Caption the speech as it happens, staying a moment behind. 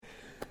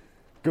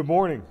Good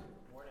morning.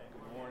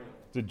 Good morning.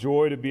 It's a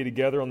joy to be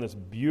together on this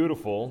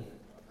beautiful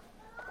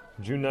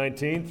June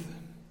 19th.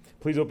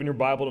 Please open your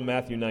Bible to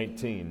Matthew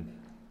 19.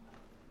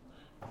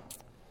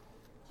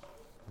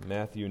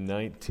 Matthew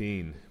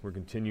 19. We're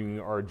continuing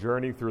our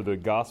journey through the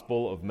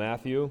Gospel of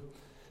Matthew,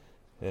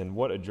 and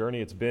what a journey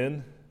it's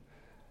been.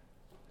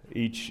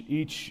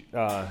 Each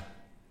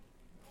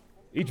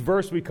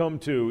verse we come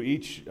to,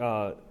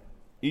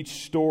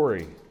 each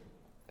story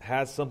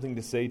has something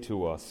to say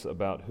to us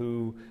about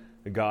who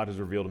God has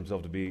revealed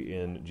himself to be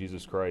in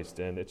Jesus Christ,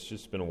 and it's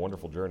just been a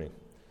wonderful journey.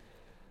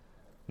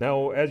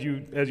 Now, as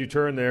you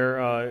turn there,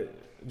 I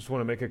just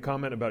want to make a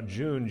comment about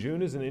June.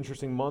 June is an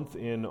interesting month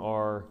in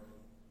our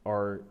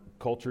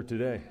culture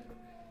today,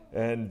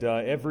 and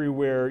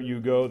everywhere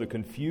you go, the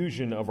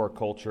confusion of our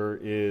culture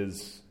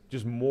is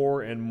just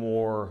more and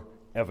more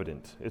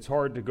evident. It's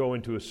hard to go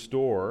into a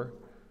store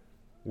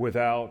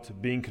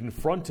without being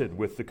confronted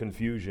with the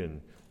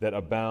confusion that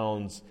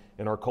abounds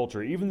in our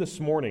culture. Even this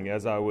morning,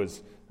 as I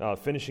was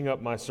finishing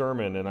up my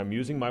sermon, and I'm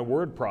using my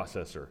word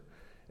processor,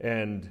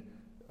 and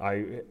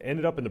I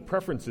ended up in the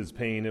preferences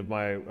pane of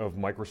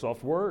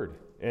Microsoft Word,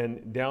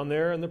 and down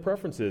there in the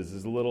preferences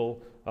is a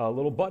little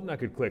button I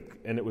could click,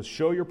 and it was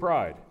 "Show Your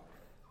Pride,"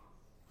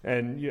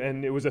 and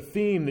it was a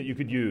theme that you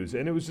could use,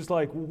 and it was just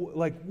like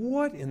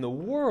what in the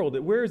world?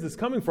 Where is this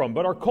coming from?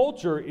 But our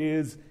culture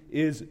is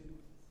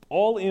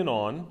all in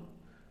on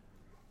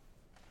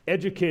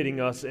educating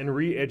us and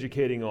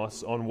re-educating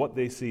us on what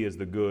they see as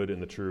the good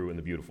and the true and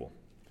the beautiful.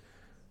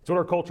 That's what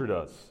our culture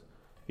does.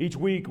 Each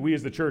week, we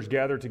as the church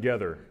gather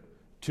together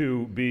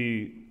to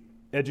be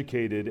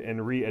educated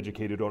and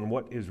re-educated on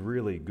what is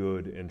really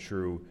good and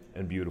true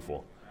and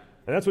beautiful.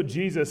 And that's what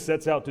Jesus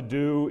sets out to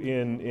do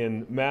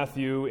in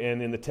Matthew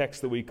and in the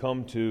text that we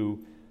come to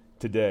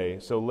today.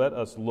 So let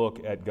us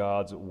look at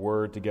God's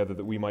word together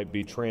that we might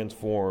be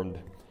transformed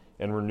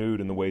and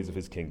renewed in the ways of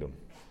his kingdom.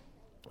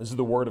 This is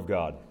the word of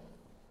God.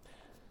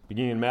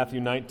 Beginning in Matthew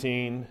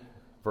 19,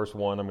 verse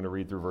 1, I'm going to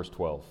read through verse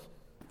 12.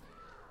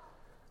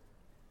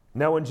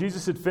 Now when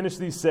Jesus had finished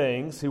these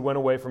sayings, he went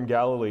away from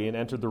Galilee and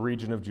entered the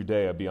region of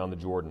Judea beyond the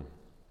Jordan.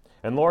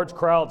 And large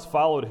crowds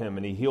followed him,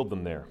 and he healed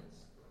them there.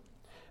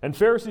 And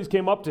Pharisees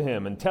came up to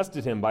him and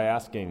tested him by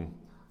asking,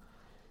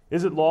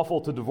 "Is it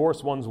lawful to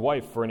divorce one's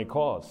wife for any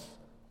cause?"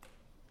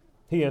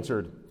 He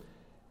answered,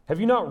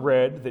 "Have you not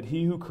read that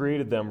he who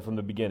created them from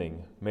the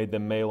beginning made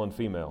them male and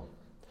female,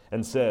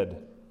 and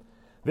said,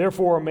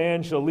 'Therefore a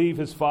man shall leave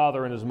his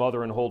father and his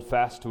mother and hold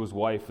fast to his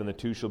wife, and the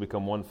two shall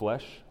become one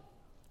flesh'?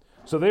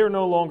 So they are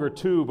no longer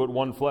two, but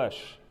one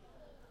flesh.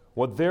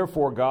 What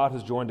therefore God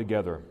has joined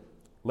together,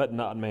 let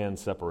not man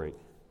separate."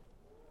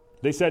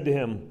 They said to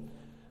him,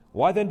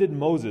 "Why then did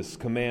Moses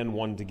command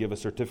one to give a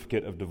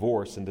certificate of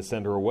divorce and to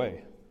send her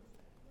away?"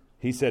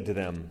 He said to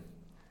them,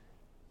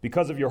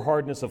 "Because of your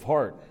hardness of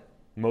heart,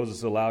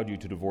 Moses allowed you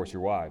to divorce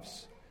your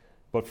wives.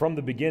 But from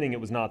the beginning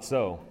it was not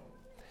so.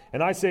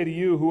 And I say to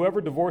you,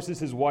 whoever divorces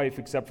his wife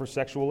except for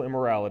sexual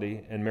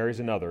immorality and marries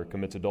another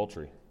commits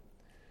adultery."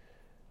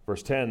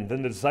 Verse 10,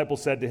 Then the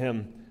disciples said to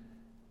him,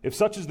 "If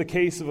such is the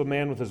case of a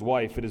man with his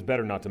wife, it is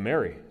better not to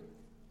marry."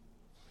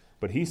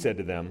 But he said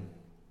to them,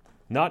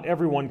 "Not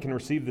everyone can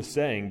receive this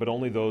saying, but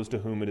only those to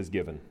whom it is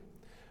given.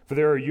 For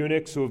there are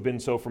eunuchs who have been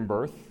so from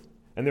birth,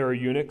 and there are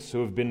eunuchs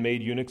who have been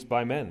made eunuchs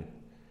by men,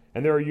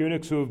 and there are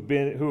eunuchs who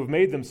have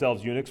made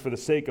themselves eunuchs for the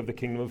sake of the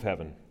kingdom of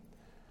heaven.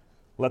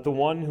 Let the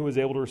one who is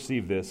able to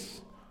receive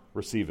this,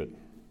 receive it."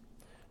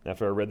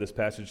 After I read this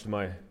passage to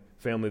my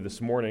family this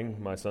morning,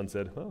 my son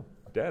said, "Oh,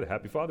 Dad,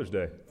 happy Father's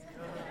Day."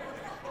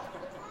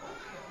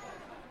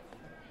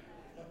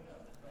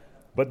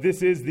 But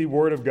this is the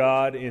Word of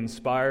God,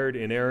 inspired,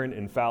 inerrant,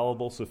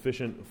 infallible,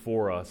 sufficient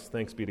for us.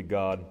 Thanks be to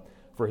God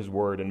for his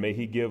Word, and may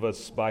he give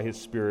us by his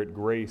Spirit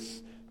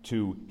grace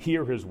to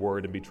hear his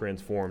Word and be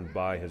transformed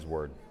by his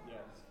Word.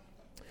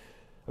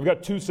 I've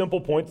got two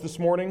simple points this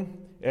morning,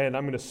 and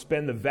I'm going to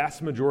spend the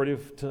vast majority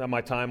of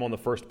my time on the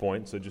first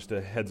point. So just a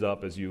heads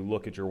up as you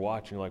look at your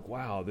watch and you're like,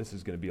 wow, this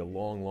is going to be a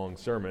long, long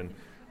sermon.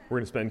 We're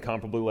going to spend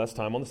comparably less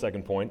time on the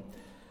second point.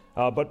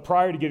 But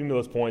prior to getting to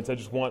those points, I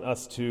just want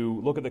us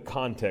to look at the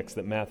context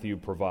that Matthew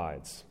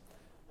provides.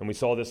 And we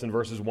saw this in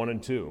verses 1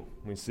 and 2.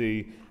 We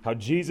see how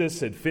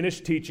Jesus had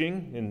finished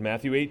teaching in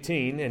Matthew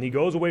 18, and he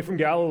goes away from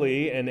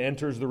Galilee and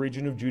enters the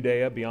region of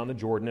Judea beyond the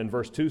Jordan. And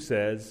verse 2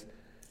 says,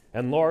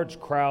 "And large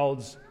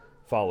crowds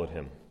followed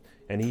him,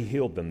 and he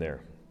healed them there."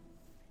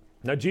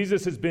 Now,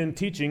 Jesus has been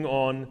teaching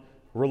on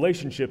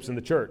relationships in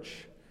the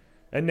church,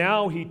 and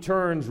now he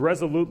turns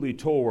resolutely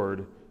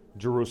toward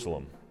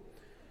Jerusalem.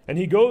 And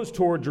he goes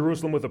toward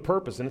Jerusalem with a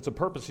purpose, and it's a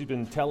purpose he's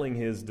been telling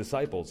his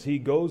disciples. He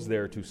goes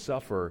there to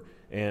suffer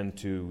and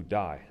to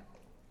die.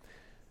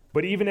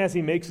 But even as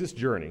he makes this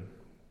journey,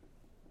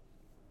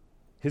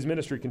 his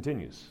ministry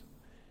continues.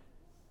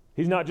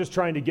 He's not just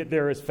trying to get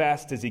there as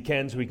fast as he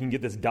can so he can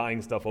get this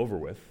dying stuff over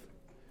with.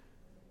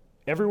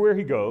 Everywhere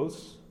he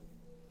goes,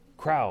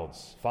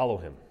 crowds follow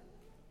him.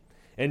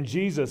 And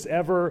Jesus,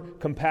 ever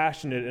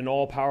compassionate and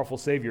all-powerful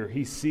Savior,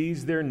 he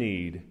sees their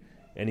need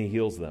and he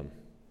heals them.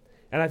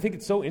 And I think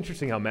it's so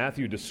interesting how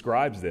Matthew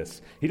describes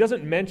this. He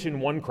doesn't mention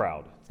one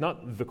crowd. It's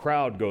not the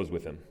crowd goes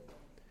with him.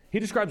 He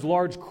describes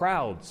large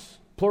crowds,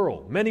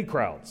 plural, many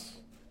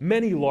crowds,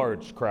 many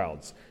large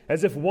crowds,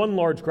 as if one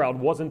large crowd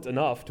wasn't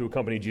enough to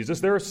accompany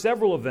Jesus. There are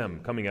several of them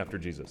coming after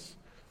Jesus.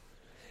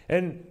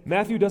 And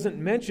Matthew doesn't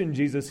mention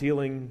Jesus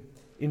healing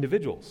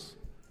individuals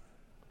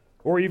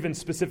or even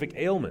specific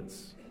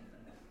ailments.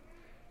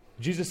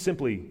 Jesus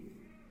simply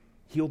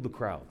healed the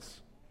crowds.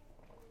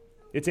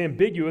 It's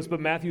ambiguous, but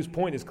Matthew's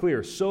point is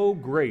clear. So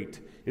great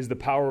is the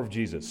power of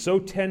Jesus. So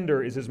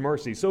tender is his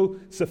mercy. So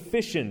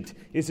sufficient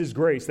is his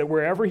grace that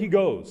wherever he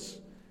goes,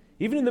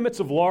 even in the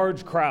midst of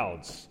large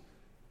crowds,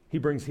 he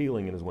brings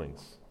healing in his wings.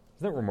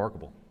 Isn't that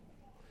remarkable?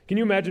 Can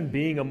you imagine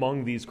being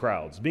among these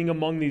crowds, being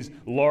among these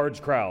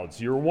large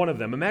crowds? You're one of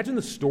them. Imagine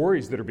the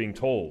stories that are being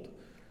told.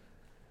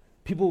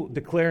 People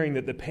declaring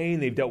that the pain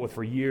they've dealt with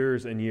for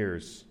years and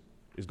years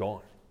is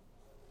gone.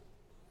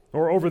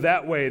 Or over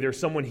that way, there's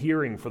someone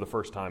hearing for the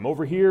first time.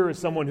 Over here is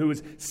someone who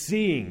is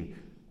seeing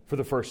for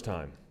the first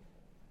time.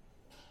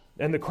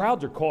 And the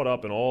crowds are caught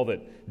up in all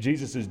that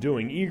Jesus is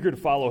doing, eager to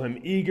follow him,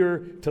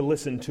 eager to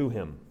listen to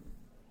him.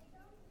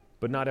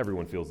 But not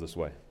everyone feels this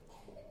way.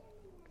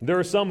 There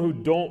are some who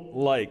don't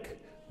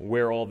like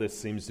where all this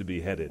seems to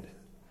be headed.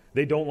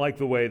 They don't like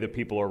the way that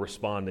people are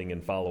responding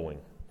and following.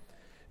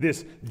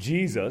 This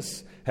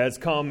Jesus has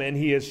come and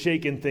he has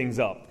shaken things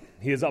up.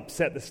 He has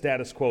upset the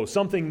status quo.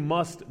 Something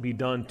must be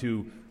done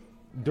to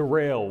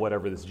derail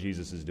whatever this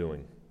Jesus is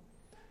doing.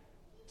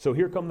 So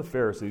here come the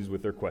Pharisees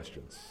with their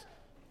questions.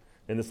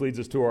 And this leads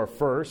us to our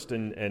first,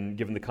 and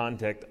given the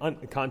context,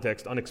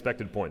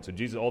 unexpected point. So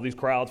Jesus, all these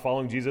crowds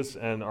following Jesus,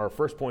 and our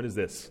first point is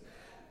this: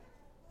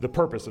 the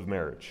purpose of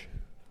marriage.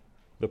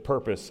 The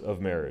purpose of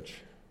marriage.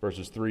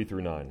 Verses 3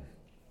 through 9.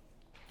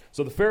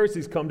 So the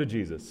Pharisees come to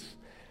Jesus,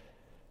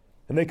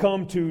 and they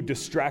come to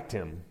distract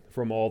him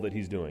from all that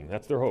he's doing.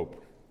 That's their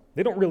hope.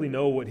 They don't really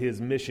know what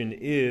his mission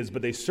is,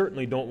 but they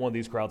certainly don't want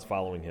these crowds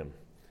following him.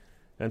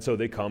 And so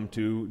they come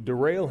to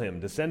derail him,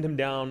 to send him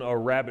down a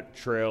rabbit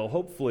trail,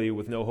 hopefully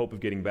with no hope of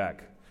getting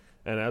back.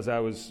 And as I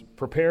was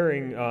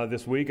preparing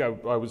this week,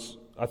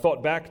 I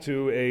thought back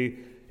to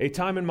a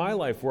time in my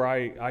life where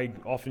I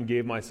often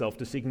gave myself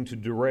to seeking to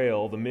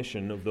derail the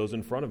mission of those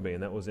in front of me,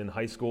 and that was in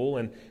high school,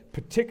 and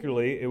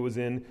particularly it was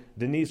in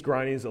Denise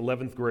Griney's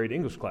 11th grade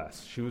English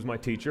class. She was my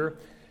teacher,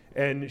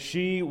 and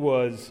she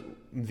was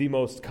the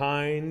most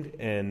kind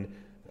and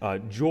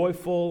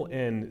joyful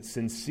and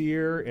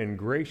sincere and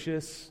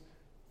gracious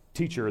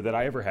teacher that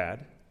I ever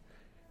had.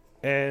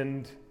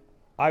 And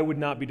I would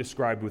not be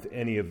described with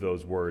any of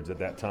those words at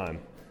that time.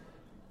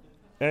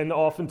 And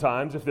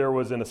oftentimes, if there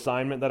was an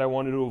assignment that I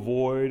wanted to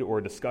avoid, or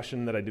a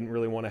discussion that I didn't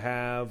really want to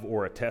have,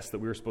 or a test that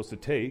we were supposed to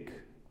take,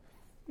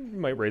 I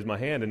might raise my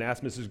hand and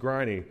ask Mrs.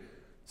 Griney,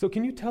 so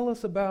can you tell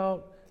us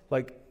about,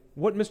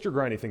 what Mr.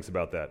 Griney thinks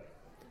about that?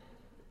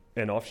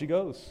 And off she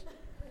goes.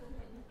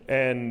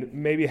 And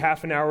maybe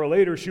half an hour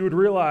later, she would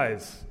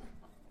realize,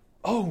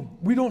 oh,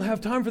 we don't have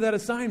time for that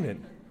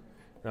assignment.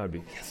 And I would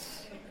be,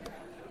 yes.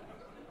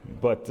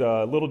 But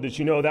little did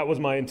she know that was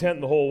my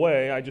intent the whole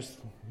way. I just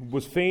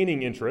was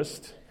feigning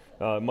interest,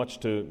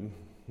 it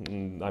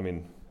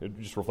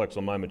just reflects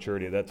on my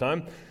maturity at that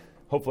time.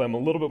 Hopefully I'm a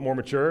little bit more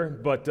mature,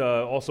 but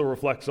also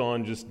reflects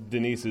on just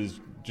Denise's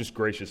just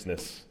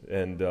graciousness.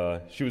 And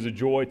she was a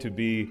joy to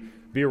be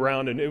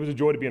around, and it was a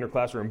joy to be in her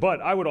classroom.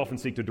 But I would often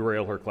seek to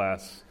derail her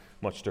class,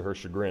 much to her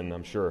chagrin,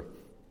 I'm sure.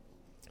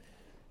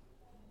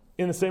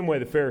 In the same way,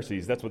 the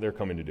Pharisees, that's what they're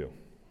coming to do.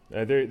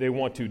 They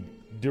want to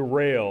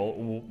derail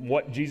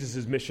what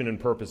Jesus' mission and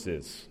purpose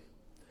is.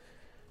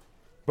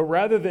 But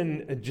rather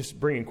than just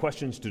bringing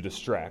questions to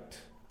distract,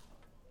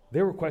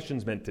 they were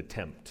questions meant to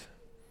tempt.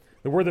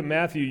 The word that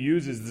Matthew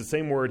uses is the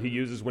same word he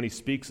uses when he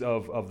speaks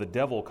of the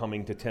devil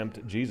coming to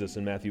tempt Jesus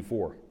in Matthew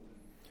 4.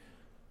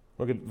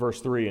 Look at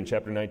verse 3 in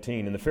chapter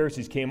 19. And the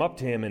Pharisees came up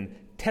to him and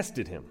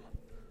tested him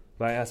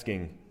by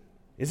asking,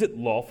 "Is it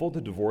lawful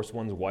to divorce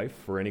one's wife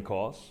for any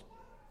cause?"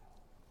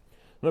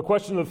 And the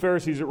question of the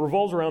Pharisees, it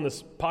revolves around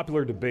this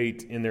popular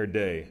debate in their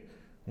day.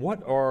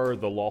 What are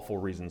the lawful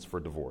reasons for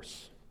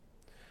divorce?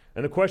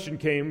 And the question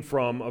came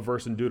from a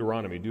verse in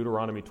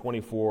Deuteronomy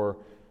 24,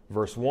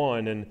 verse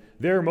 1. And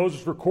there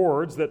Moses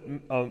records that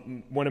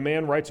when a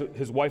man writes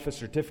his wife a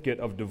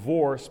certificate of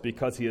divorce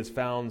because he has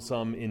found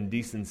some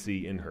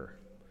indecency in her.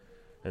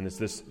 And it's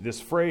this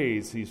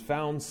phrase, he's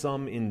found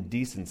some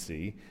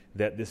indecency,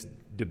 that this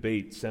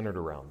debate centered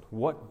around.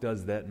 What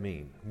does that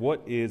mean?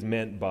 What is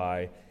meant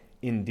by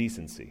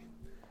indecency?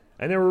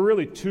 And there were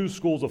really two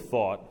schools of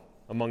thought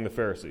among the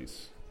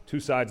Pharisees, two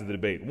sides of the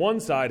debate. One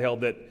side held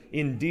that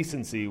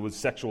indecency was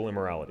sexual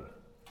immorality.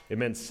 It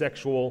meant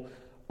sexual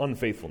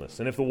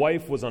unfaithfulness. And if the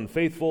wife was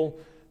unfaithful,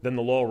 then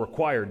the law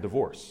required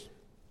divorce.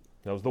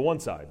 That was the one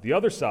side. The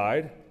other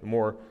side, the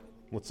more,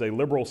 let's say,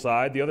 liberal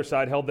side, the other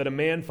side held that a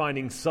man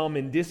finding some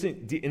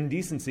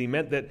indecency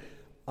meant that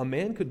a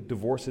man could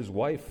divorce his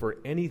wife for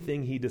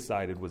anything he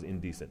decided was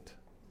indecent.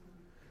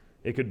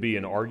 It could be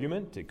an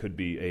argument. It could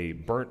be a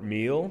burnt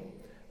meal.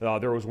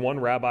 There was one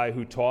rabbi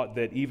who taught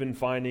that even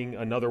finding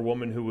another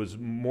woman who was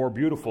more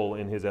beautiful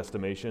in his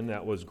estimation,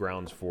 that was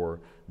grounds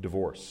for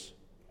divorce.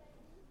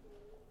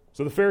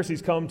 So the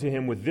Pharisees come to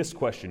him with this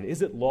question: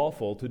 is it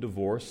lawful to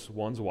divorce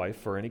one's wife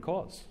for any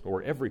cause,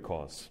 or every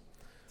cause?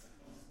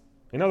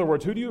 In other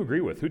words, who do you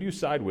agree with? Who do you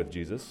side with,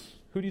 Jesus?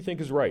 Who do you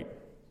think is right?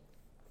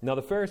 Now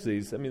the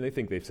Pharisees, they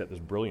think they've set this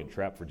brilliant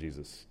trap for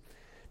Jesus.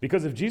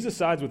 Because if Jesus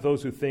sides with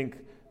those who think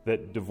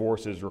that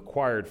divorce is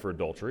required for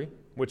adultery,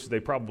 which they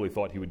probably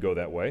thought he would go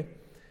that way,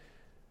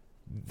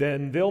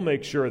 then they'll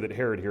make sure that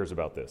Herod hears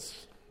about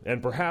this.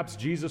 And perhaps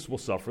Jesus will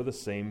suffer the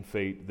same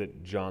fate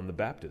that John the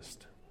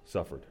Baptist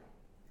suffered.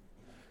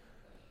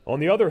 On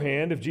the other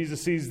hand, if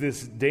Jesus sees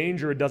this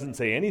danger and doesn't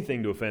say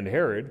anything to offend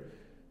Herod,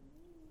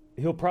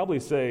 he'll probably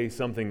say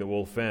something that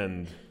will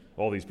offend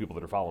all these people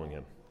that are following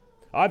him.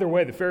 Either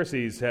way, the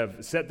Pharisees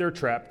have set their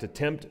trap to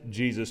tempt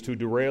Jesus to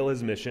derail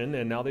his mission,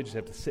 and now they just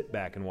have to sit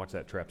back and watch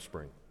that trap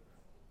spring.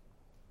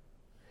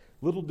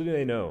 Little do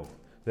they know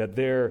that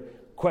their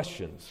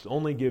questions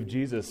only give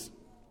Jesus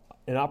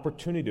an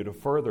opportunity to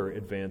further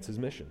advance his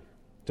mission,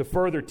 to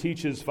further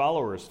teach his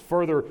followers,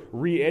 further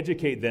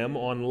re-educate them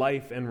on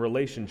life and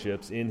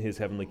relationships in his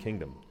heavenly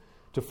kingdom,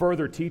 to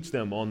further teach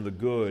them on the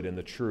good and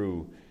the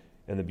true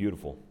and the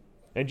beautiful.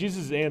 And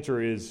Jesus' answer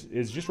is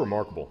just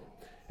remarkable.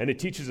 And it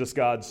teaches us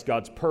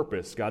God's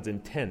purpose, God's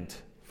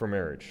intent for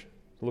marriage.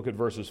 Look at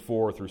verses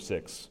 4 through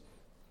 6.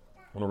 I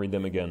want to read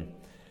them again.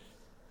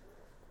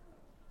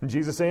 And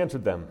Jesus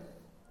answered them,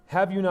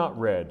 "Have you not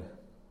read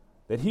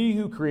that he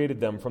who created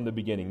them from the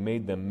beginning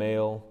made them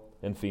male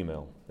and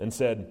female, and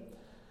said,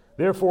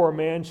 'Therefore a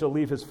man shall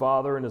leave his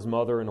father and his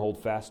mother and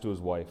hold fast to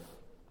his wife,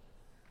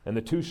 and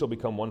the two shall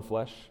become one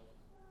flesh?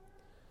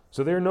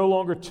 So they are no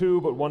longer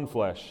two, but one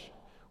flesh.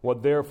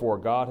 What therefore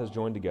God has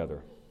joined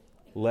together,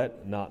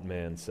 let not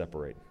man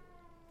separate.'"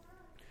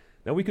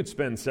 Now we could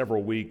spend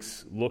several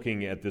weeks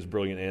looking at this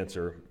brilliant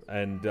answer,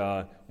 and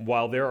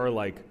while there are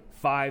like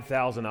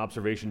 5,000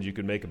 observations you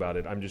could make about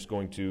it, I'm just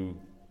going to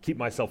keep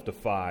myself to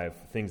 5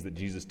 things that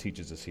Jesus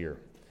teaches us here.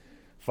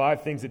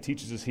 5 things that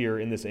teaches us here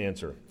in this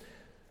answer.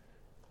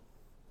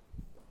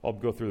 I'll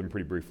go through them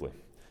pretty briefly.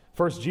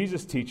 First,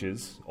 Jesus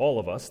teaches all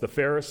of us, the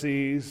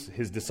Pharisees,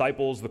 his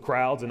disciples, the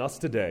crowds, and us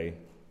today,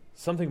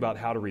 something about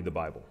how to read the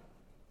Bible.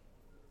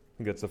 I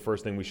think that's the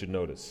first thing we should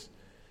notice.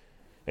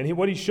 And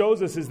what he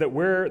shows us is that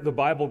where the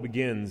Bible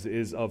begins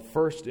is of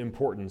first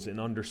importance in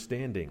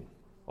understanding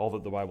all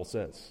that the Bible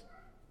says.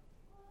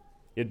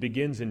 It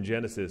begins in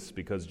Genesis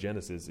because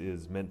Genesis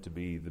is meant to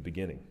be the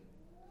beginning.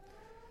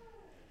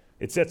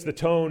 It sets the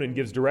tone and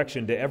gives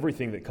direction to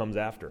everything that comes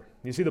after.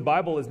 You see, the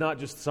Bible is not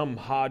just some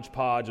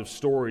hodgepodge of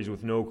stories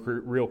with no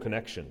real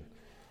connection.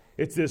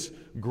 It's this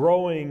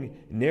growing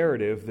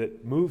narrative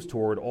that moves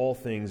toward all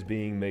things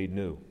being made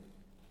new.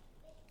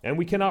 And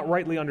we cannot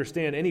rightly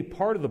understand any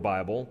part of the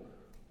Bible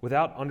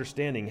without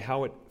understanding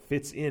how it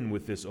fits in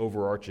with this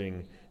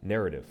overarching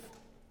narrative.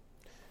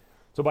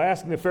 So by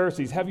asking the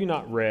Pharisees, "Have you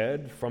not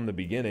read from the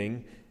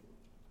beginning?"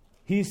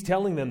 he's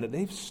telling them that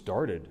they've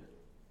started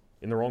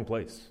in the wrong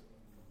place.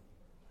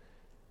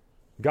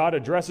 God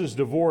addresses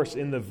divorce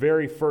in the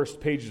very first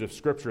pages of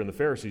Scripture, and the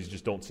Pharisees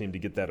just don't seem to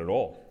get that at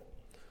all.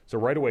 So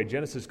right away,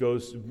 Jesus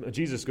goes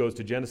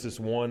to Genesis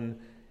 1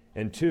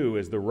 and 2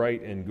 as the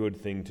right and good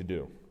thing to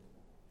do.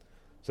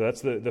 So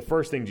that's the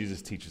first thing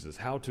Jesus teaches us,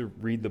 how to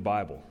read the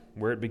Bible.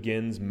 Where it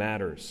begins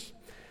matters.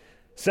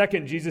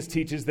 Second, Jesus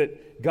teaches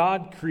that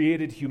God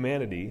created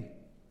humanity,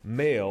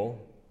 male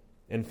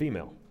and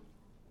female,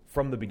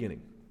 from the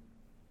beginning.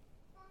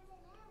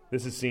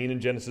 This is seen in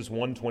Genesis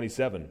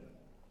 1:27.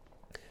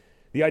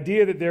 The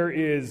idea that there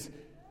is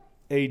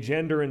a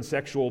gender and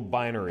sexual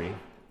binary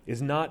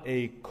is not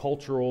a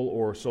cultural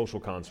or social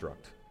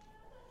construct,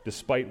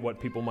 despite what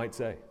people might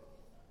say.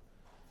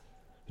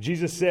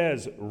 Jesus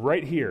says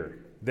right here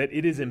that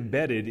it is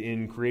embedded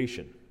in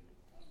creation.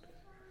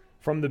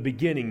 From the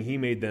beginning, he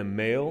made them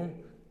male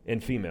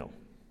and female.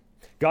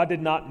 God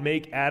did not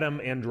make Adam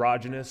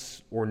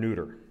androgynous or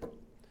neuter.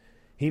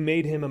 He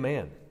made him a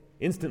man,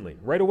 instantly,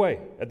 right away,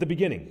 at the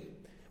beginning.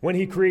 When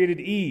he created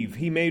Eve,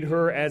 he made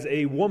her as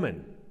a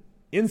woman,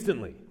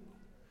 instantly.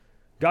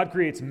 God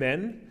creates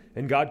men,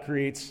 and God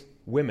creates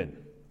women.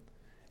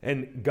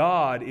 And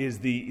God is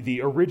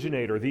the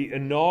originator, the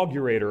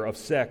inaugurator of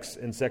sex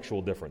and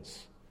sexual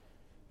difference.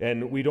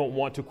 And we don't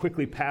want to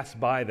quickly pass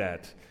by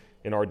that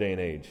in our day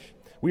and age.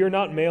 We are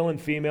not male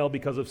and female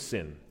because of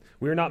sin.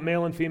 We are not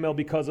male and female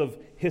because of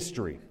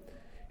history.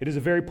 It is a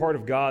very part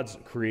of God's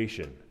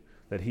creation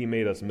that he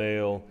made us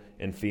male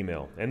and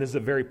female. And this is a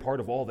very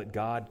part of all that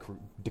God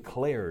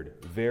declared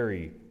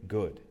very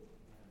good.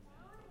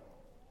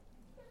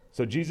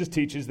 So Jesus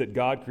teaches that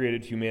God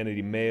created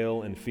humanity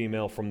male and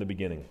female from the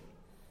beginning.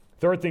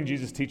 Third thing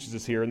Jesus teaches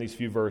us here in these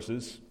few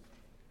verses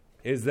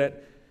is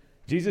that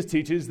Jesus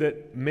teaches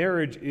that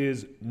marriage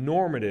is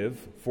normative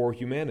for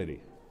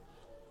humanity.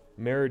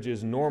 Marriage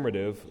is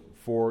normative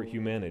for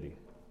humanity.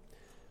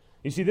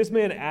 You see, this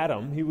man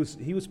Adam, he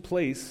was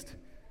placed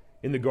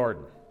in the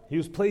garden. He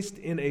was placed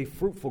in a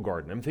fruitful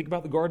garden. Think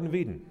about the Garden of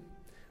Eden.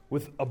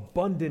 with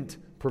abundant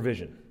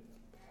provision.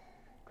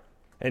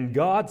 And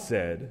God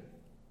said,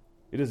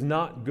 "It is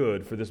not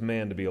good for this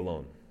man to be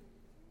alone."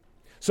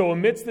 So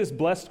amidst this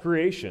blessed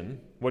creation,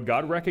 what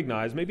God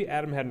recognized, maybe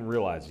Adam hadn't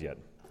realized yet.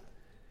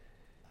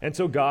 And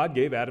so God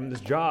gave Adam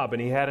this job,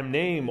 and he had him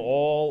name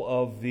all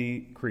of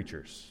the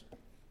creatures.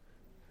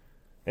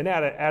 And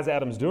as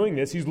Adam's doing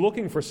this, he's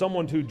looking for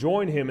someone to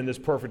join him in this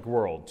perfect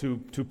world,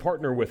 to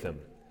partner with him.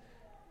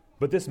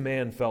 But this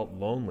man felt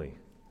lonely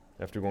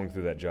after going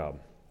through that job.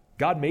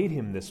 God made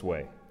him this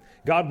way.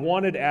 God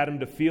wanted Adam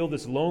to feel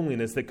this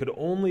loneliness that could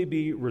only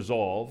be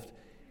resolved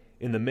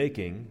in the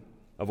making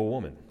of a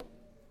woman,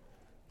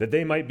 that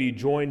they might be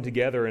joined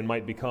together and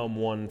might become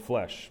one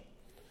flesh.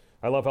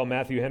 I love how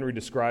Matthew Henry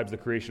describes the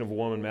creation of a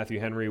woman. Matthew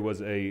Henry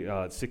was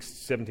a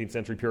 17th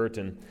century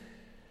Puritan.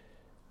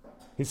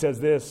 He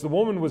says this: "The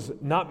woman was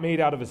not made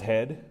out of his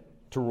head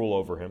to rule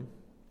over him,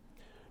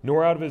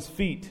 nor out of his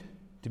feet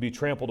to be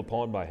trampled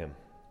upon by him,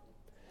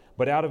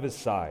 but out of his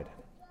side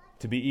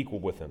to be equal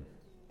with him,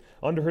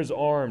 under his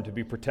arm to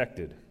be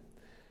protected,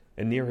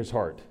 and near his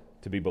heart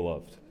to be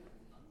beloved."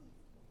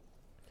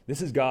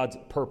 This is God's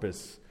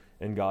purpose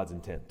and God's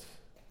intent.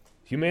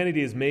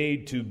 Humanity is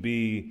made to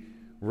be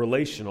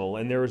relational,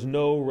 and there is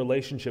no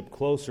relationship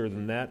closer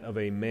than that of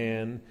a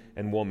man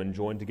and woman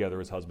joined together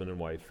as husband and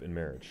wife in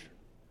marriage.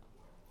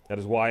 That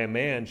is why a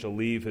man shall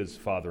leave his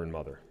father and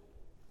mother.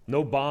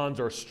 No bonds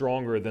are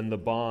stronger than the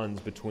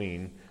bonds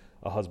between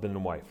a husband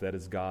and wife. That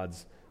is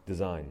God's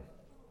design.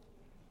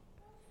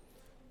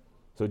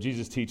 So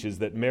Jesus teaches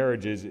that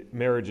marriage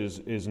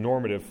is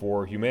normative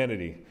for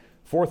humanity.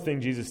 Fourth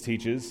thing Jesus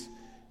teaches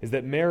is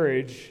that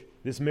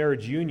this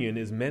marriage union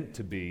is meant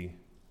to be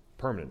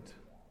permanent.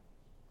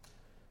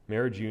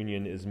 Marriage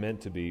union is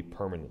meant to be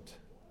permanent.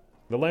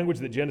 The language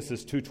that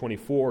Genesis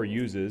 2:24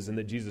 uses and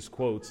that Jesus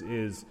quotes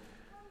is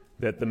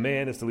that the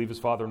man is to leave his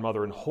father and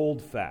mother and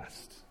hold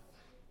fast.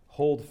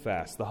 Hold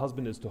fast. The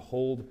husband is to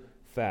hold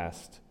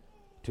fast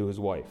to his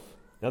wife.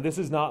 Now, this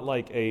is not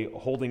like a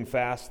holding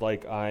fast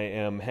like I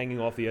am hanging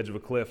off the edge of a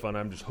cliff and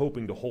I'm just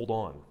hoping to hold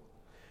on.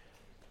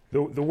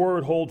 The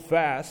word hold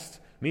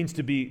fast means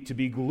to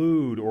be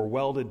glued or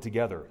welded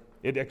together.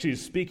 It actually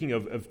is speaking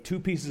of two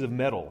pieces of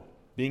metal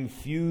being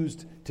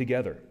fused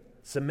together,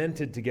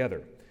 cemented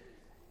together.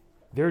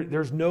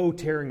 There's no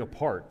tearing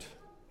apart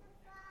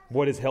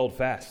what is held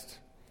fast.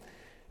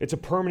 It's a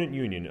permanent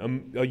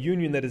union, a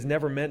union that is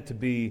never meant to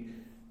be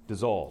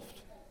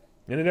dissolved.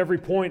 And at every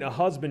point, a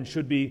husband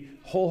should be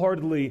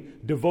wholeheartedly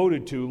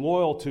devoted to,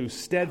 loyal to,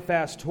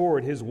 steadfast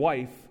toward his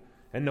wife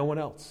and no one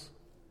else.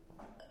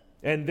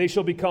 And they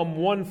shall become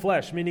one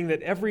flesh, meaning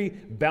that every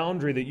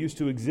boundary that used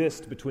to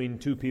exist between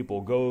two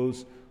people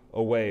goes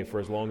away for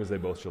as long as they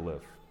both shall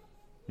live.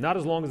 Not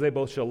as long as they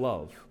both shall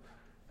love,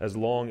 as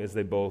long as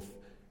they both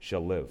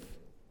shall live.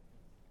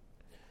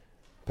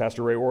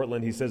 Pastor Ray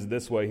Ortland, he says it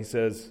this way. He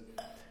says,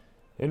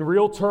 "In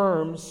real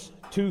terms,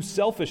 two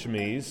selfish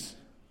me's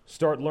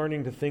start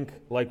learning to think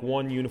like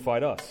one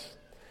unified us,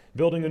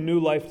 building a new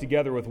life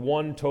together with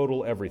one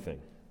total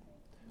everything,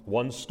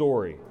 one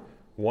story,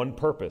 one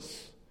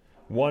purpose,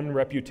 one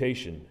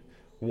reputation,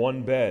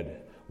 one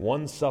bed,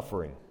 one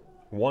suffering,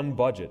 one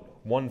budget,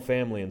 one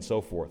family, and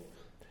so forth.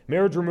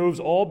 Marriage removes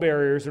all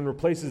barriers and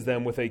replaces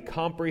them with a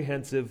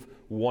comprehensive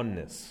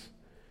oneness.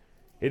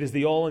 It is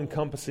the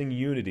all-encompassing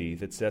unity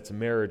that sets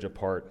marriage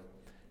apart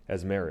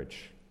as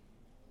marriage."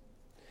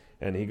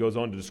 And he goes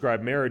on to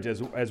describe marriage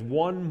as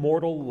one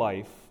mortal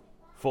life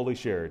fully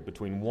shared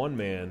between one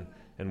man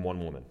and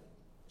one woman.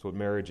 That's what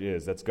marriage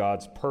is. That's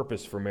God's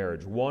purpose for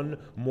marriage. One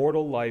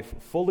mortal life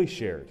fully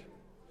shared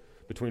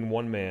between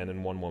one man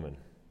and one woman.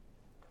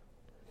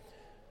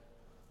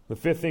 The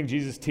fifth thing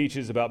Jesus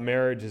teaches about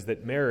marriage is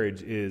that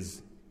marriage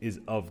is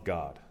of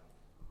God.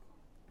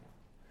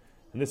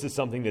 And this is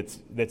something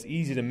that's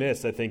easy to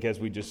miss, I think, as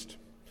we just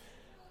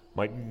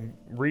might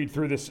read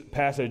through this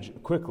passage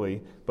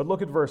quickly. But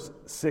look at verse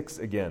 6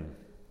 again.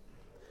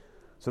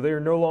 "So they are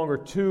no longer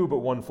two, but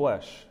one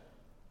flesh."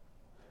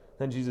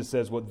 Then Jesus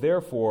says, "What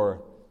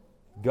therefore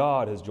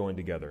God has joined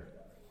together,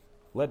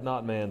 let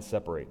not man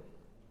separate."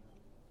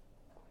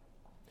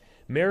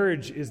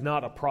 Marriage is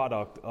not a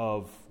product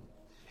of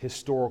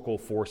historical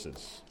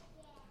forces.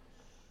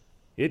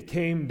 It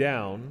came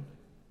down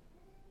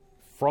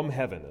from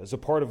heaven as a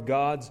part of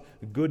God's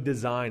good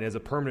design, as a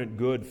permanent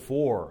good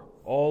for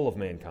all of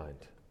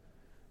mankind.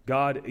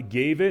 God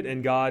gave it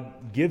and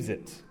God gives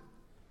it.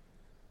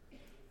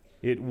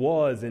 It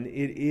was and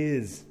it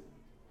is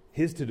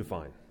His to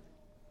define.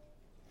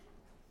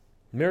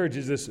 Marriage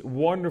is this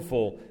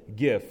wonderful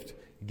gift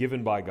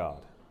given by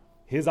God.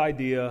 His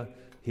idea,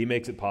 He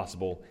makes it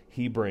possible.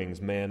 He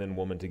brings man and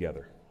woman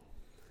together.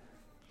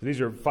 So these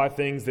are 5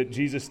 things that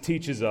Jesus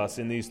teaches us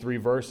in these 3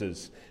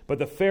 verses. But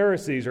the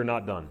Pharisees are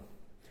not done.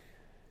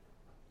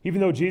 Even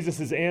though Jesus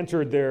has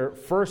answered their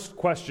first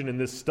question in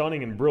this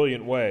stunning and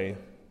brilliant way,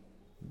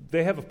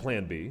 they have a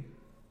plan B.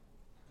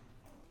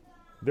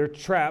 Their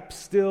trap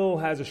still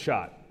has a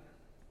shot.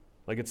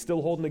 Like it's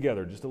still holding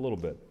together just a little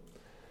bit.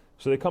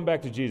 So they come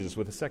back to Jesus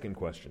with a second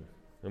question.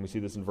 And we see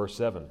this in verse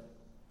 7.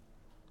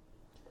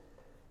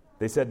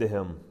 They said to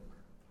him,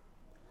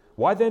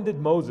 "Why then did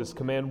Moses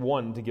command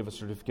one to give a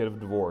certificate of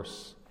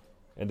divorce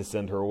and to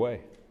send her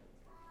away?"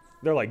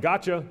 They're like,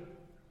 "Gotcha."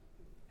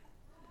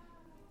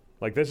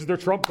 Like, this is their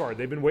trump card.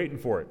 They've been waiting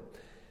for it.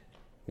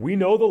 We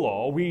know the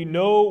law. We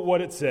know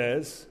what it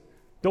says.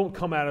 Don't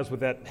come at us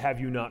with that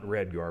 "have you not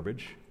read"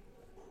 garbage.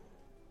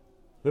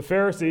 The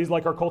Pharisees,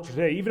 like our culture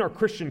today, even our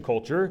Christian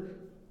culture,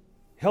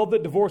 held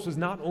that divorce was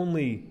not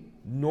only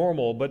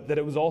normal, but that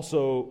it was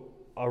also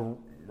a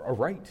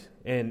right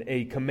and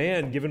a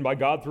command given by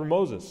God through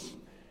Moses.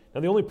 Now,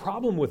 the only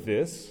problem with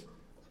this,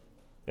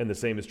 and the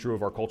same is true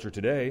of our culture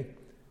today,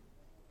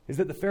 is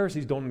that the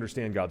Pharisees don't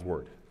understand God's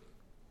word.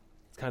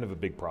 It's kind of a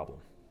big problem.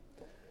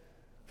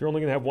 If you're only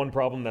going to have one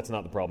problem, that's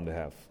not the problem to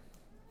have.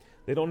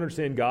 They don't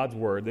understand God's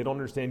word. They don't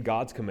understand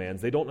God's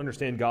commands. They don't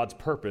understand God's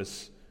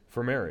purpose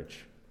for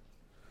marriage.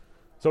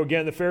 So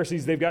again, the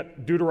Pharisees, they've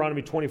got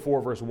Deuteronomy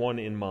 24, verse 1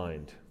 in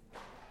mind.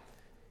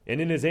 And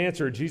in his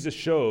answer, Jesus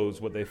shows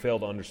what they fail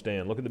to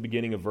understand. Look at the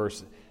beginning of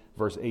verse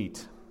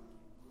 8.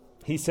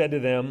 He said to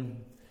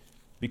them,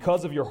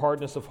 "Because of your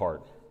hardness of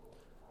heart,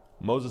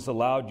 Moses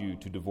allowed you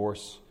to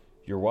divorce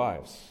your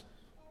wives."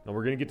 Now,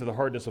 we're going to get to the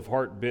hardness of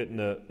heart bit in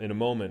a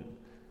moment.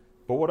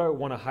 But what I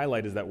want to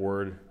highlight is that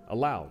word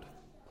allowed.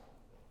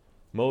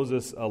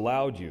 Moses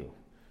allowed you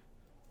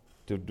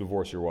to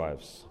divorce your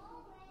wives.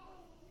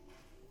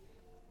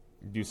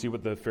 Do you see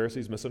what the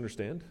Pharisees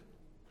misunderstand?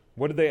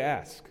 What did they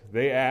ask?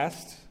 They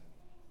asked,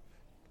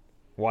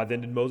 "Why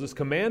then did Moses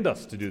command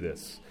us to do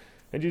this?"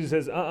 And Jesus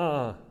says,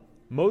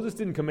 Moses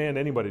didn't command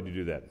anybody to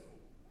do that.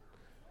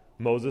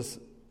 Moses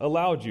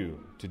allowed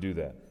you to do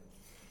that.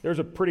 There's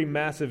a pretty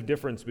massive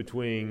difference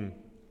between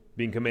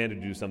being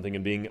commanded to do something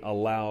and being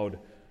allowed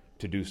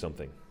to do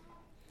something.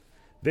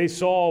 They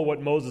saw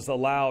what Moses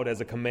allowed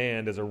as a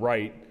command, as a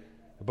right,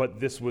 but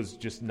this was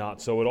just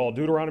not so at all.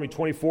 Deuteronomy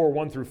 24,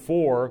 1 through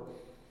 4,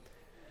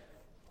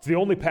 it's the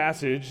only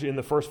passage in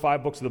the first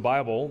 5 books of the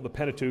Bible, the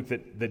Pentateuch,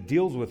 that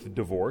deals with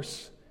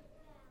divorce.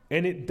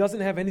 And it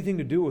doesn't have anything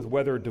to do with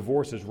whether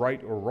divorce is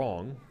right or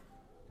wrong,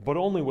 but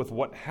only with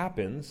what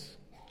happens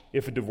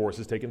if a divorce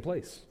has taken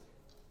place.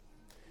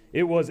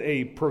 It was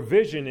a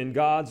provision in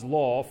God's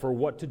law for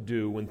what to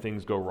do when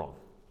things go wrong.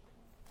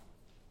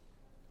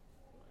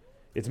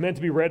 It's meant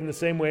to be read in the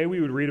same way we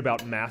would read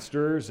about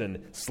masters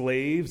and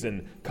slaves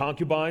and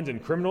concubines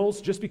and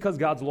criminals. Just because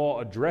God's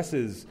law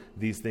addresses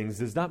these things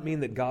does not mean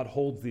that God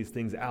holds these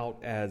things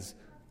out as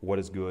what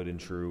is good and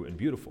true and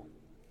beautiful.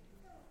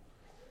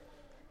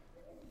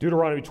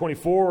 Deuteronomy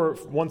 24,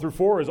 1 through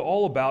 4 is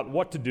all about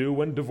what to do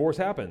when divorce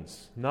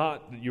happens.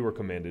 Not that you were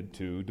commanded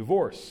to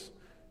divorce,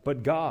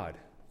 but God,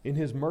 in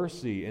his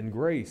mercy and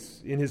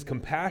grace, in his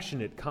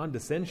compassionate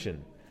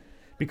condescension,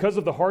 because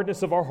of the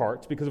hardness of our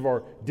hearts, because of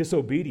our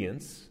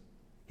disobedience,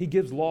 he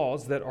gives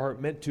laws that are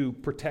meant to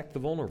protect the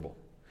vulnerable.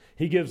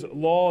 He gives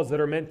laws that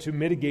are meant to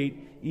mitigate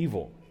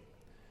evil.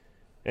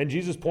 And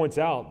Jesus points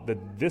out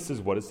that this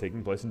is what is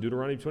taking place in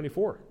Deuteronomy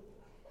 24.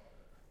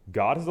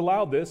 God has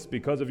allowed this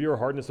because of your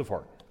hardness of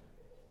heart.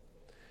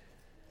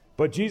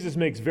 But Jesus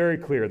makes very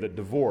clear that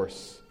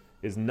divorce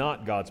is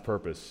not God's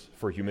purpose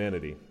for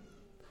humanity.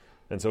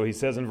 And so he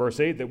says in verse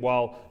 8 that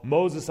while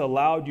Moses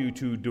allowed you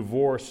to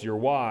divorce your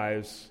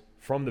wives,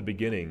 from the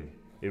beginning,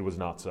 it was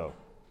not so,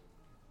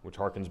 which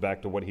harkens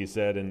back to what he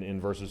said in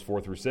verses 4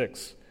 through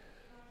 6.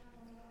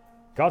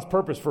 God's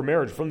purpose for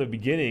marriage from the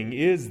beginning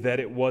is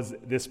that it was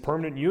this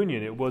permanent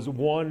union. It was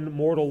one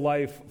mortal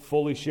life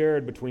fully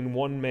shared between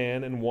one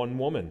man and one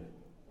woman.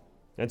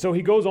 And so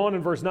he goes on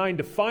in verse 9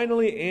 to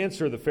finally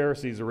answer the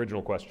Pharisees'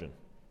 original question,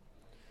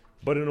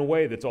 but in a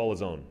way that's all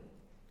his own.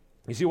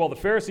 You see, while the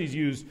Pharisees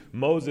used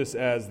Moses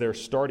as their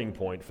starting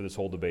point for this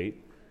whole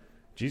debate,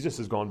 Jesus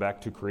has gone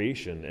back to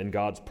creation and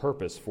God's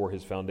purpose for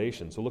his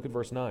foundation. So look at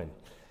verse 9.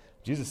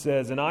 Jesus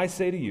says, "And I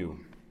say to you,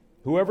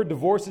 whoever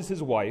divorces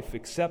his wife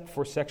except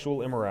for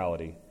sexual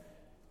immorality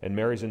and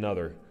marries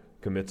another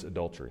commits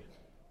adultery."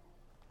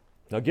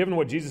 Now, given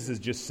what Jesus has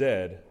just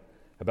said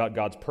about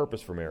God's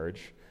purpose for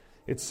marriage,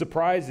 it's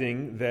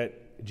surprising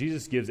that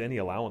Jesus gives any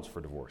allowance for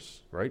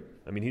divorce, right?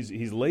 I mean,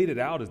 he's laid it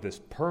out as this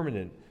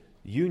permanent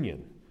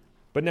union.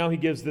 But now he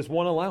gives this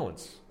one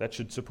allowance. That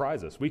should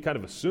surprise us. We kind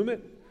of assume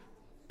it,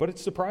 but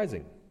it's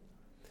surprising.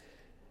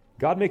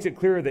 God makes it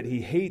clear that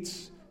he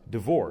hates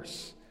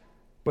divorce,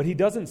 but he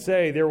doesn't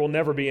say there will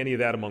never be any of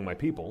that among my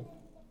people.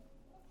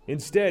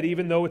 Instead,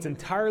 even though it's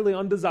entirely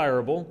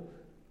undesirable,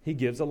 he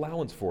gives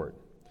allowance for it.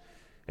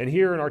 And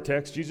here in our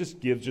text, Jesus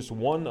gives just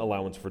one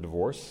allowance for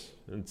divorce,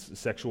 and it's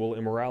sexual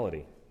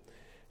immorality.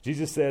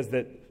 Jesus says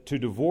that to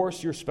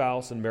divorce your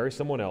spouse and marry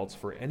someone else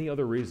for any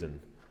other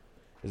reason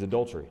is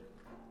adultery.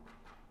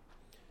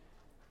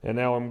 And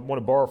now I want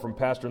to borrow from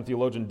pastor and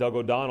theologian Doug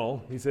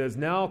O'Donnell. He says,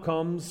 now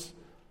comes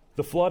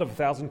the flood of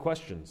 1,000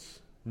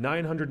 questions,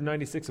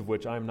 996 of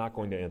which I am not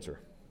going to answer.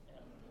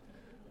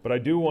 But I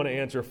do want to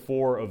answer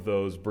 4 of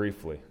those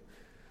briefly.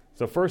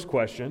 So first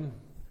question,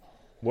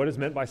 what is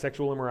meant by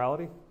sexual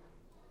immorality?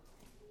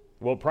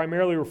 Well, it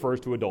primarily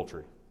refers to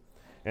adultery.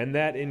 And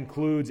that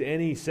includes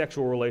any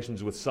sexual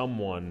relations with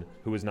someone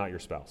who is not your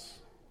spouse.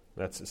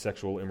 That's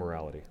sexual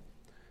immorality.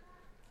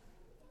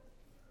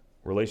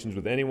 relations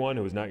with anyone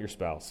who is not your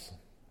spouse.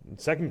 And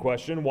second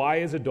question, why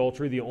is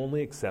adultery the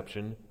only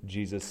exception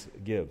Jesus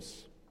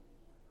gives?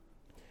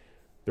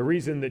 The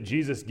reason that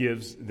Jesus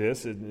gives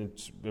this, and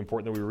it's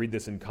important that we read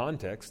this in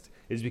context,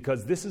 is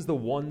because this is the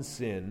one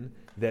sin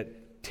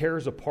that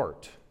tears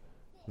apart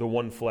the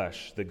one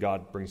flesh that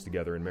God brings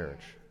together in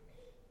marriage.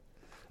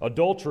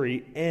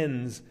 Adultery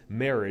ends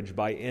marriage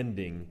by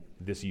ending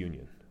this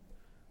union.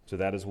 So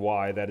that is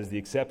why that is the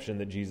exception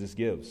that Jesus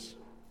gives.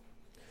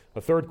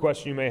 A third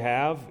question you may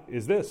have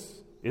is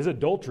this: is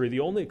adultery the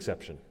only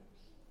exception?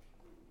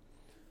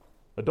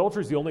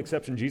 Adultery is the only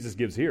exception Jesus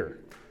gives here.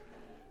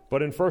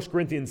 But in 1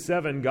 Corinthians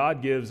 7,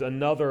 God gives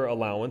another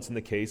allowance in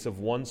the case of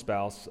one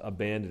spouse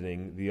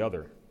abandoning the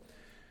other.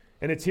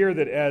 And it's here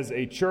that as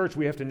a church,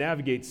 we have to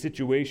navigate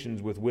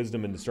situations with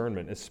wisdom and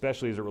discernment,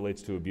 especially as it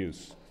relates to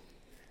abuse.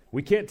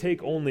 We can't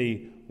take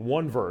only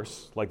one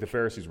verse, like the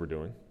Pharisees were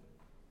doing,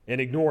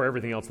 and ignore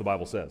everything else the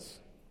Bible says.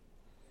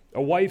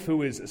 A wife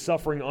who is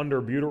suffering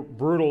under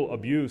brutal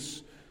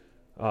abuse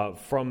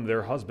from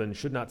their husband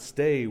should not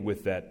stay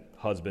with that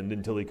husband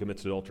until he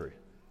commits adultery.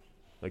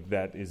 Like,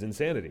 that is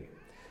insanity.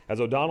 As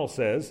O'Donnell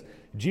says,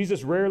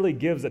 Jesus rarely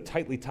gives a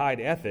tightly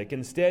tied ethic.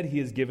 Instead, he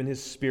has given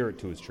his Spirit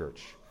to his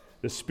church,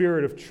 the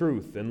Spirit of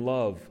truth and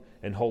love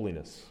and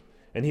holiness.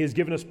 And he has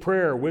given us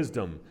prayer,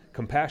 wisdom,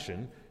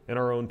 compassion, and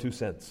our own 2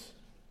 cents.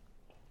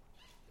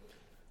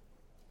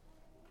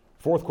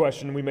 Fourth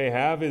question we may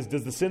have is,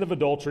 does the sin of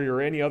adultery or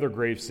any other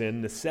grave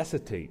sin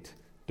necessitate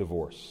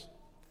divorce?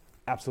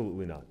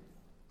 Absolutely not.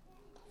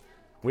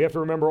 We have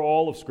to remember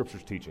all of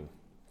Scripture's teaching.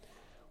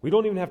 We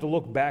don't even have to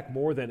look back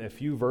more than a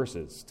few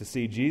verses to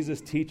see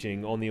Jesus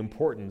teaching on the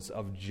importance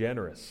of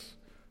generous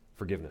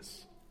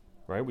forgiveness.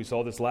 Right? We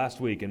saw this last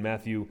week in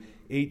Matthew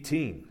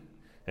 18.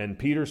 And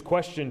Peter's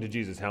question to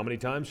Jesus, how many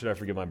times should I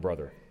forgive my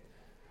brother?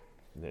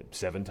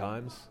 7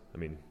 times? I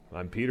mean,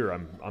 I'm Peter.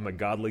 I'm a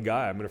godly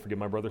guy. I'm going to forgive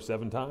my brother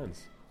 7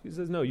 times. He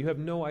says, no, you have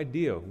no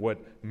idea what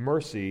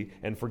mercy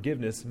and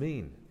forgiveness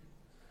mean.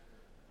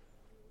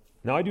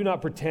 Now, I do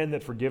not pretend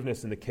that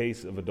forgiveness in the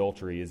case of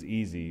adultery is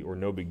easy or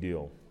no big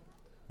deal.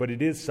 But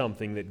it is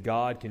something that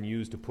God can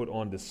use to put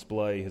on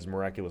display his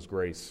miraculous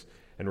grace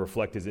and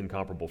reflect his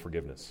incomparable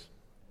forgiveness.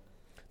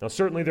 Now,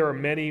 certainly there are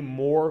many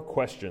more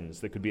questions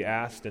that could be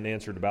asked and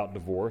answered about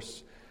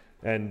divorce.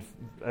 And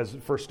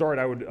for a start,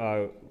 I would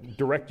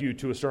direct you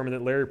to a sermon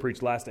that Larry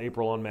preached last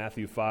April on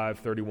Matthew 5,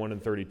 31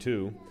 and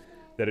 32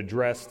 that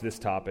addressed this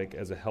topic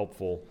as a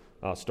helpful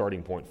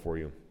starting point for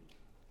you.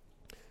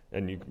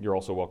 And you're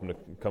also welcome to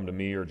come to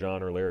me or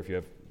John or Larry if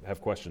you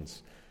have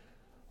questions.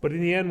 But in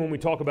the end, when we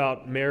talk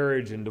about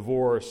marriage and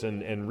divorce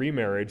and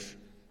remarriage,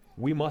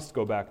 we must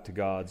go back to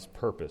God's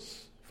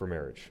purpose for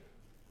marriage.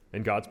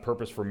 And God's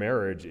purpose for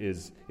marriage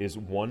is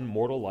one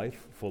mortal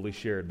life fully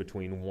shared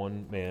between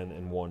one man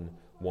and one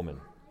woman.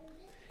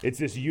 It's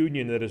this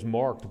union that is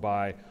marked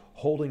by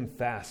holding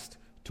fast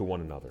to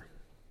one another.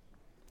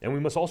 And we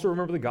must also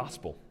remember the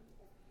gospel,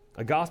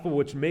 a gospel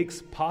which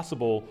makes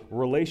possible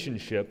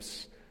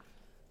relationships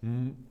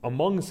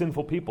among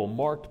sinful people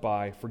marked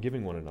by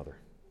forgiving one another.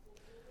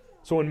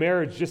 So in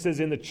marriage, just as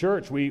in the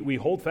church, we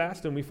hold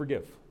fast and we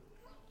forgive.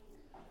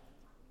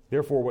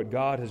 Therefore, what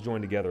God has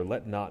joined together,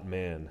 let not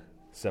man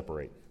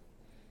separate.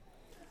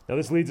 Now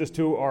this leads us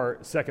to our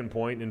second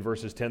point in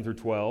verses 10 through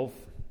 12.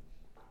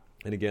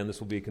 And again, this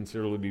will be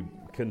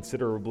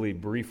considerably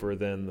briefer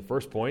than the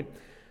first point.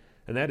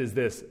 And that is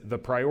this: the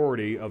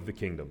priority of the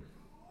kingdom.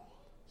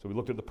 So we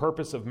looked at the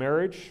purpose of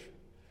marriage.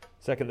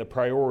 Second, the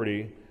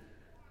priority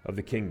of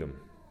the kingdom.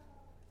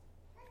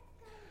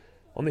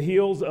 On the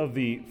heels of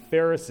the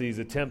Pharisees'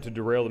 attempt to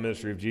derail the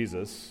ministry of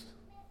Jesus,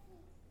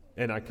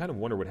 and I kind of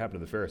wonder what happened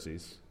to the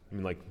Pharisees. I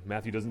mean, like,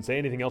 Matthew doesn't say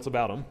anything else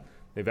about them.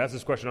 They've asked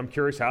this question. I'm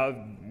curious,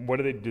 what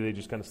do? Do they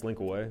just kind of slink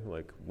away?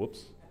 Like,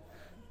 whoops.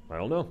 I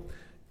don't know.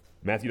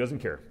 Matthew doesn't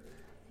care.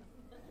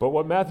 But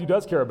what Matthew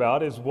does care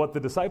about is what the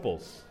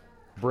disciples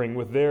bring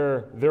with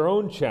their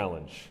own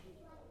challenge.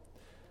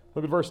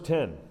 Look at verse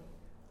 10.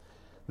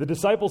 The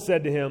disciples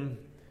said to him,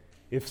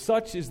 "If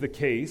such is the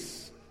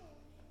case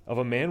of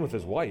a man with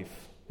his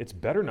wife, it's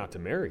better not to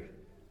marry."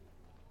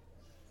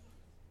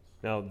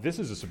 Now, this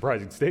is a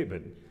surprising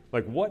statement.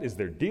 Like, what is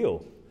their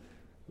deal?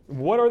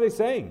 What are they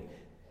saying?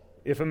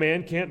 If a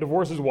man can't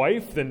divorce his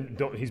wife, then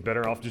he's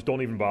better off just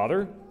don't even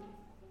bother?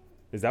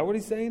 Is that what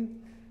he's saying?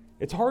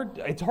 It's hard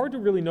to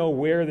really know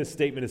where this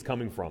statement is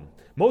coming from.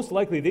 Most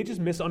likely, they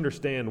just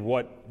misunderstand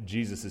what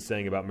Jesus is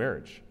saying about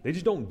marriage. They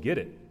just don't get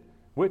it,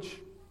 which,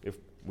 as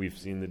we've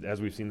seen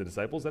the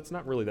disciples, that's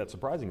not really that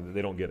surprising that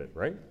they don't get it,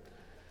 right?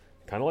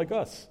 Kind of like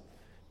us.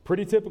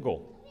 Pretty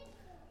typical.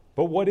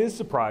 But what is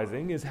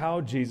surprising is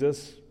how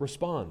Jesus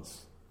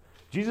responds.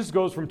 Jesus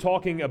goes from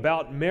talking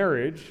about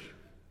marriage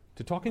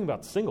to talking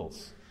about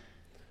singles.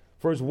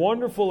 For as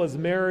wonderful as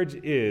marriage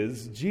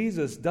is,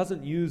 Jesus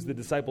doesn't use the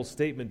disciples'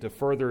 statement to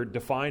further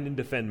define and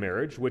defend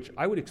marriage, which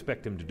I would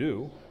expect him to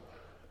do.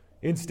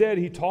 Instead,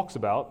 he talks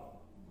about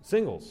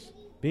singles,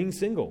 being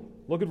single.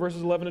 Look at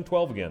verses 11 and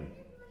 12 again.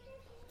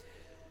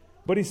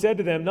 But he said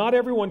to them, "Not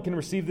everyone can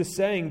receive this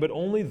saying, but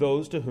only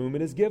those to whom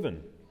it is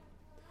given.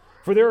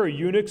 For there are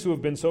eunuchs who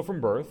have been so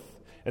from birth,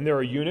 and there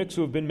are eunuchs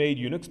who have been made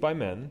eunuchs by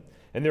men,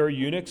 and there are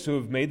eunuchs who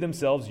have made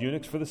themselves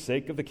eunuchs for the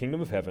sake of the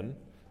kingdom of heaven.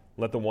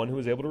 Let the one who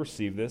is able to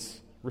receive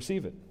this,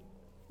 receive it.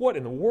 What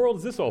in the world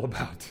is this all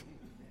about?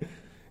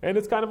 And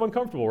it's kind of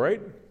uncomfortable,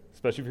 right?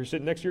 Especially if you're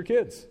sitting next to your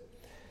kids.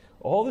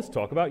 All this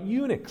talk about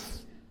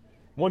eunuchs.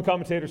 One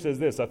commentator says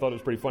this, I thought it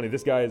was pretty funny.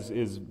 This guy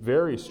is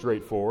very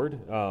straightforward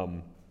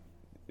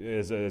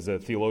as a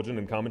theologian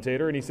and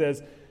commentator, and he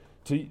says,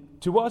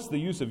 to us, the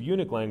use of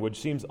eunuch language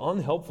seems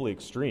unhelpfully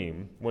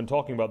extreme when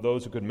talking about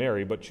those who could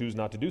marry but choose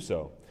not to do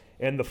so.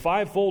 And the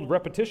fivefold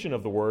repetition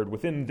of the word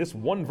within this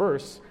one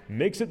verse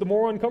makes it the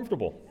more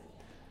uncomfortable.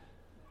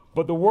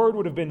 But the word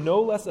would have been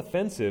no less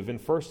offensive in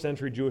first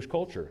century Jewish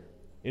culture,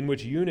 in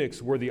which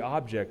eunuchs were the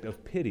object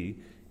of pity,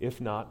 if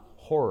not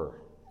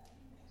horror.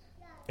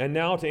 And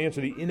now to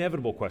answer the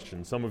inevitable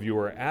question some of you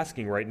are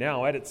asking right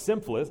now, at its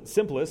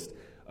simplest,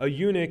 a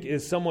eunuch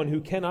is someone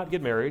who cannot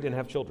get married and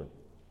have children.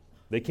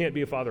 They can't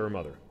be a father or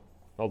mother.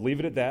 I'll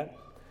leave it at that.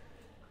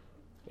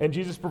 And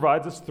Jesus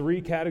provides us three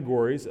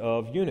categories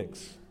of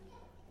eunuchs.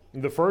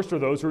 The first are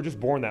those who are just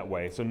born that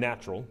way, so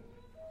natural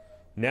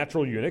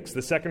eunuchs.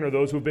 The second are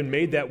those who have been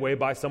made that way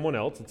by someone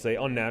else, let's say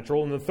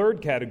unnatural. And the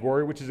third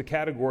category, which is a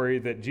category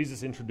that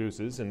Jesus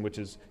introduces and which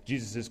is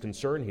Jesus'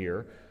 concern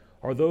here,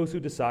 are those who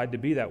decide to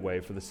be that way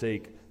for the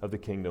sake of the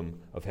kingdom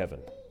of heaven.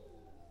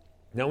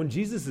 Now, in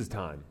Jesus'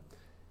 time,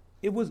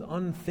 it was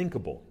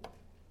unthinkable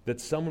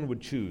that someone would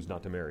choose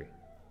not to marry.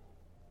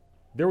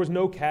 There was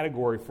no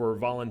category for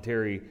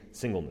voluntary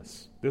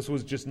singleness. This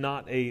was just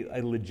not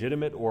a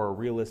legitimate or a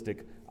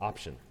realistic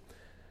option.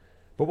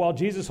 But while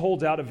Jesus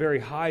holds out a very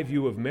high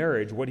view of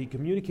marriage, what he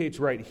communicates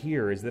right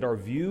here is that our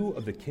view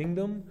of the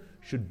kingdom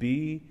should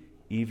be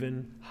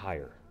even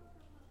higher.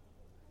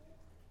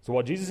 So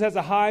while Jesus has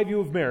a high view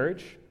of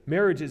marriage,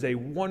 marriage is a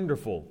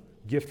wonderful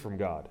gift from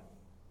God,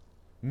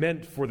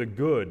 meant for the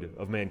good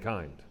of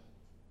mankind.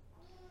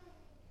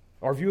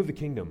 Our view of the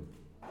kingdom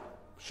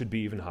should be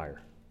even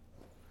higher.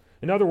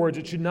 In other words,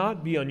 it should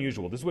not be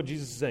unusual. This is what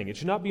Jesus is saying. It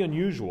should not be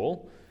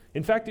unusual.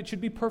 In fact, it should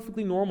be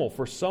perfectly normal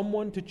for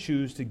someone to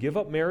choose to give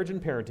up marriage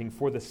and parenting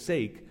for the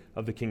sake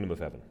of the kingdom of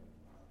heaven.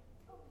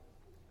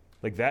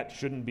 Like, that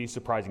shouldn't be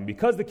surprising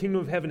because the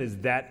kingdom of heaven is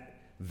that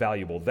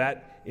valuable,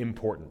 that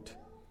important.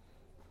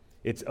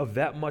 It's of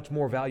that much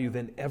more value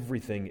than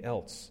everything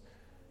else.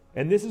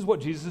 And this is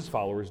what Jesus'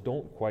 followers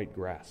don't quite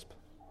grasp.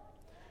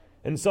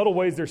 In subtle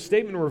ways, their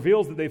statement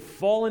reveals that they've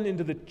fallen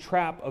into the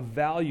trap of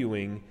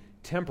valuing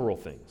temporal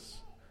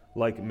things,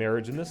 like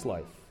marriage in this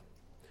life,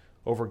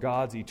 over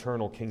God's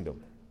eternal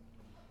kingdom.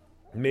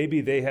 Maybe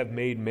they have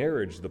made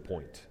marriage the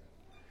point.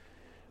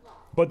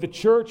 But the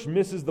church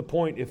misses the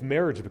point if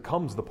marriage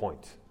becomes the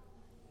point.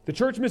 The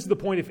church misses the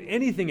point if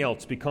anything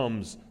else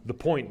becomes the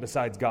point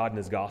besides God and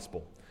his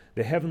gospel,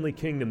 the heavenly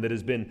kingdom that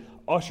has been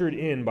ushered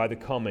in by the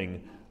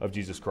coming of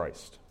Jesus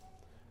Christ.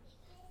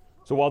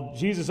 So while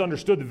Jesus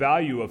understood the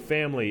value of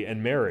family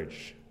and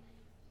marriage,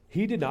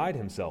 he denied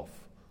himself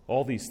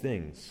all these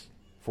things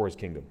for his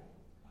kingdom.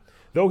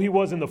 Though he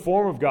was in the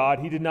form of God,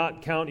 he did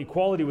not count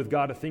equality with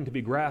God a thing to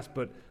be grasped,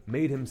 but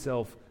made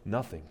himself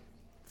nothing,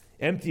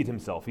 emptied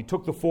himself. He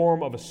took the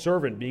form of a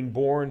servant, being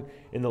born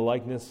in the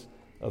likeness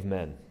of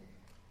men.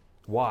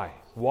 Why?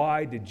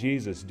 Why did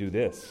Jesus do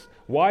this?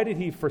 Why did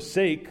he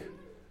forsake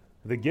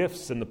the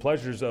gifts and the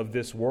pleasures of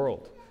this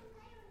world?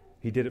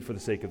 He did it for the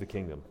sake of the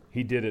kingdom.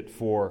 He did it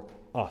for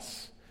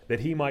us,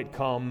 that he might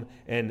come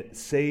and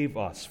save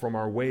us from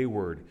our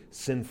wayward,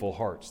 sinful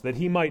hearts, that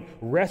he might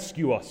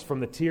rescue us from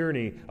the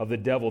tyranny of the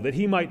devil, that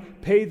he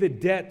might pay the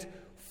debt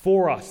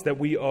for us that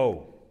we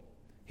owe.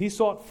 He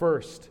sought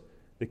first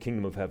the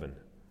kingdom of heaven,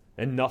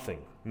 and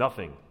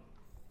nothing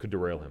could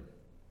derail him.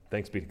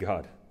 Thanks be to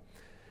God.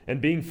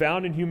 And being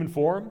found in human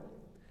form,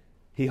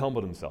 he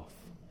humbled himself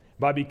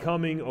by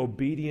becoming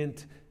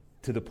obedient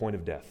to the point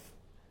of death,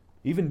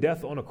 even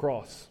death on a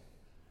cross.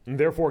 And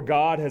therefore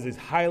God has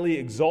highly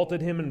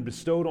exalted him and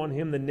bestowed on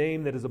him the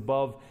name that is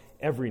above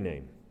every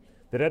name,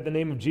 that at the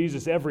name of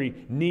Jesus every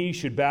knee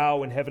should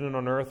bow in heaven and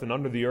on earth and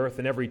under the earth,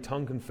 and every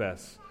tongue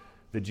confess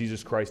that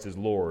Jesus Christ is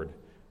Lord,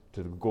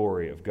 to the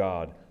glory of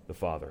God the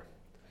Father.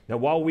 Now,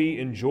 while we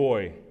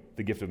enjoy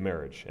the gift of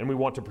marriage, and we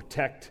want to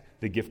protect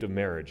the gift of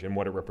marriage and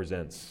what it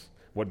represents,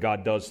 what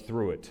God does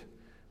through it,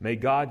 may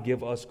God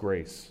give us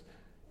grace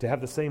to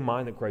have the same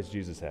mind that Christ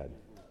Jesus had.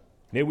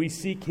 May we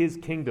seek his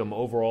kingdom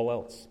over all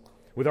else,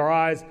 with our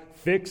eyes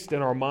fixed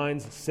and our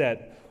minds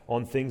set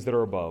on things that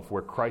are above,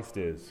 where Christ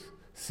is,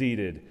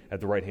 seated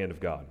at the right hand of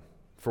God.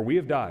 For we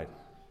have died,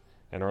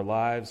 and our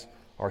lives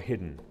are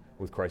hidden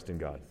with Christ in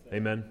God.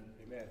 Amen?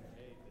 Amen.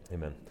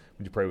 Amen.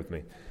 Would you pray with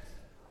me?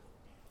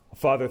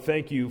 Father,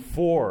 thank you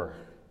for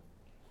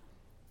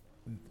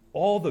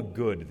all the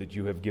good that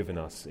you have given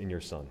us in your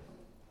Son.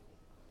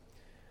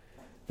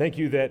 Thank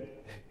you that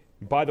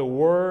by the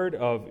word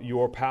of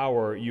your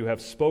power, you have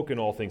spoken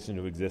all things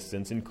into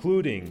existence,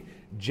 including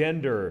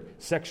gender,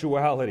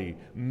 sexuality,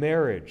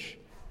 marriage,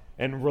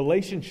 and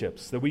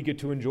relationships that we get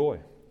to enjoy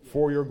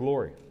for your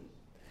glory.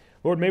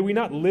 Lord, may we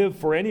not live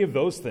for any of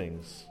those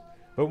things,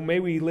 but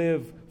may we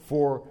live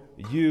for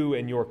you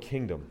and your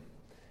kingdom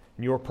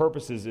and your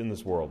purposes in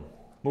this world.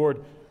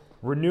 Lord,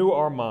 renew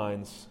our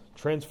minds,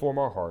 transform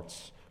our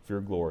hearts for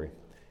your glory.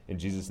 In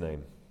Jesus'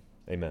 name,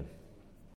 amen.